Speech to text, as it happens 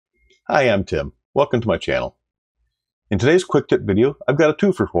Hi, I'm Tim. Welcome to my channel. In today's quick tip video, I've got a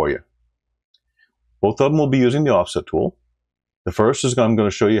twofer for you. Both of them will be using the offset tool. The first is I'm going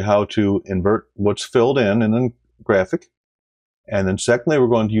to show you how to invert what's filled in a graphic. And then secondly, we're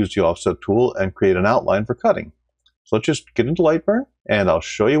going to use the offset tool and create an outline for cutting. So let's just get into Lightburn and I'll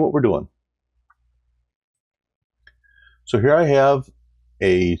show you what we're doing. So here I have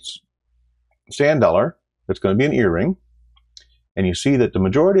a sand dollar that's going to be an earring. And you see that the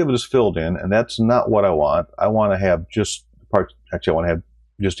majority of it is filled in, and that's not what I want. I want to have just the part, actually I want to have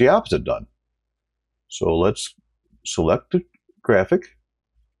just the opposite done. So let's select the graphic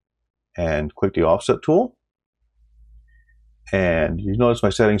and click the offset tool. And you notice my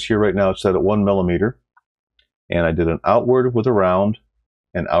settings here right now, it's set at 1 millimeter. And I did an outward with a round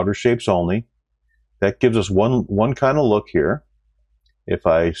and outer shapes only. That gives us one kind of look here. If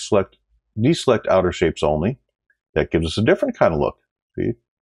I deselect outer shapes only, that gives us a different kind of look. See,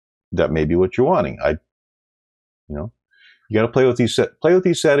 that may be what you're wanting. You got to play with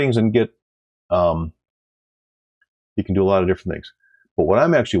these settings and get. You can do a lot of different things. But what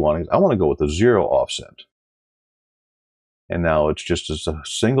I'm actually wanting is I want to go with a 0 offset. And now it's just as a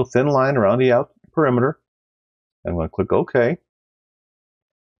single thin line around the out perimeter. I'm going to click OK.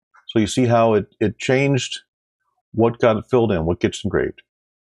 So you see how it changed what got filled in, what gets engraved.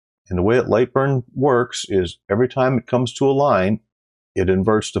 And the way that Lightburn works is every time it comes to a line, it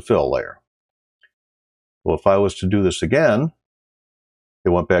inverts the fill layer. Well, if I was to do this again,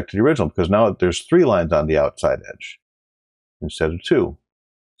 it went back to the original because now there's 3 lines on the outside edge instead of 2.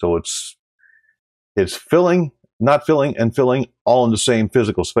 So it's filling, not filling, and filling all in the same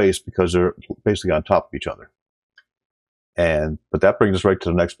physical space because they're basically on top of each other. But that brings us right to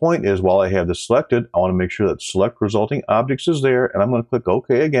the next point is while I have this selected, I want to make sure that select resulting objects is there, and I'm going to click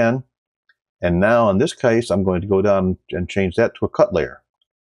OK again. And now in this case, I'm going to go down and change that to a cut layer.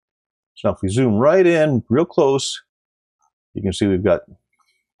 So now if we zoom right in real close, you can see we've got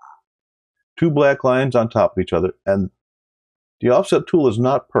 2 black lines on top of each other, and the offset tool is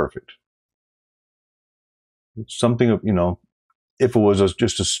not perfect. It's something of, if it was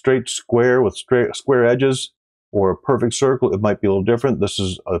just a straight square with square edges, or a perfect circle, it might be a little different. This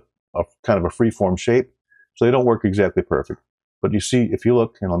is a kind of a free-form shape, so they don't work exactly perfect. But you see, if you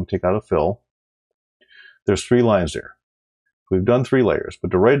look, and let me take out a fill, there's 3 lines there. We've done 3 layers, but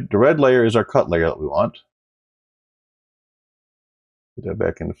the red layer is our cut layer that we want. Put that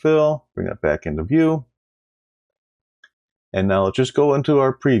back into fill, bring that back into view. And now let's just go into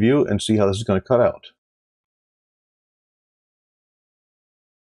our preview and see how this is going to cut out.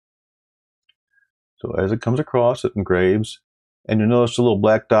 So as it comes across, it engraves, and you notice the little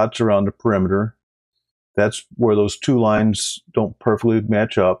black dots around the perimeter. That's where those 2 lines don't perfectly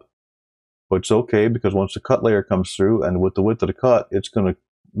match up, but it's okay because once the cut layer comes through and with the width of the cut, it's going to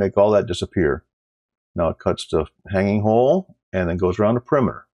make all that disappear. Now it cuts the hanging hole and then goes around the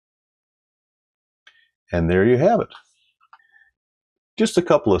perimeter. And there you have it. Just a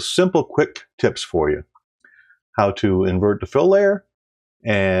couple of simple, quick tips for you. How to invert the fill layer,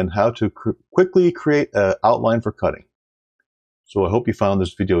 and how to quickly create an outline for cutting. So I hope you found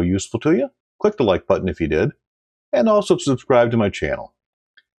this video useful to you. Click the like button if you did, and also subscribe to my channel.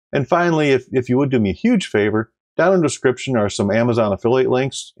 And finally, if you would do me a huge favor, down in the description are some Amazon affiliate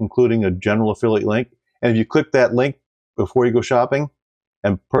links, including a general affiliate link. And if you click that link before you go shopping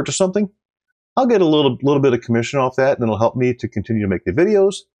and purchase something, I'll get a little bit of commission off that, and it'll help me to continue to make the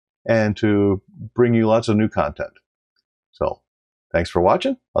videos and to bring you lots of new content. So, thanks for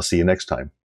watching. I'll see you next time.